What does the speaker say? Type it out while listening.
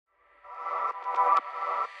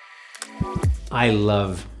I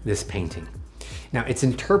love this painting. Now, it's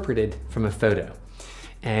interpreted from a photo,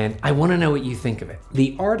 and I want to know what you think of it.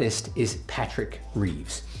 The artist is Patrick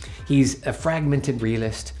Reeves. He's a fragmented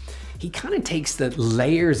realist. He kind of takes the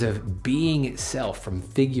layers of being itself, from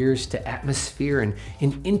figures to atmosphere, and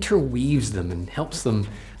interweaves them and helps them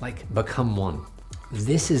like become one.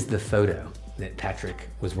 This is the photo that Patrick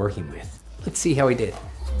was working with. Let's see how he did.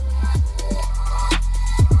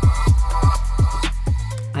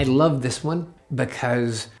 I love this one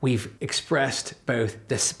because we've expressed both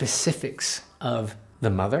the specifics of the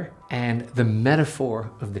mother and the metaphor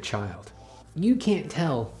of the child. You can't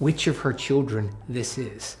tell which of her children this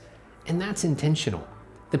is, and that's intentional.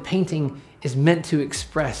 The painting is meant to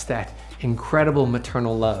express that incredible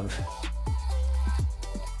maternal love.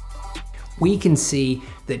 We can see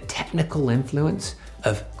the technical influence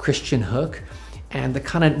of Christian Hook and the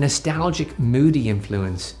kind of nostalgic, moody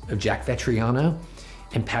influence of Jack Vetriano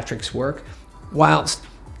in Patrick's work, whilst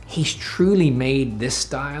he's truly made this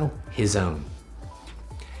style his own.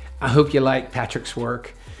 I hope you like Patrick's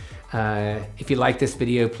work. If you like this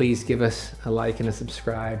video, please give us a like and a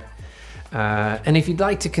subscribe. And if you'd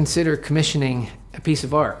like to consider commissioning a piece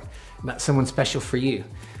of art about someone special for you,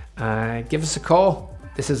 give us a call.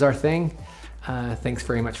 This is our thing. Thanks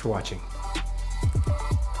very much for watching.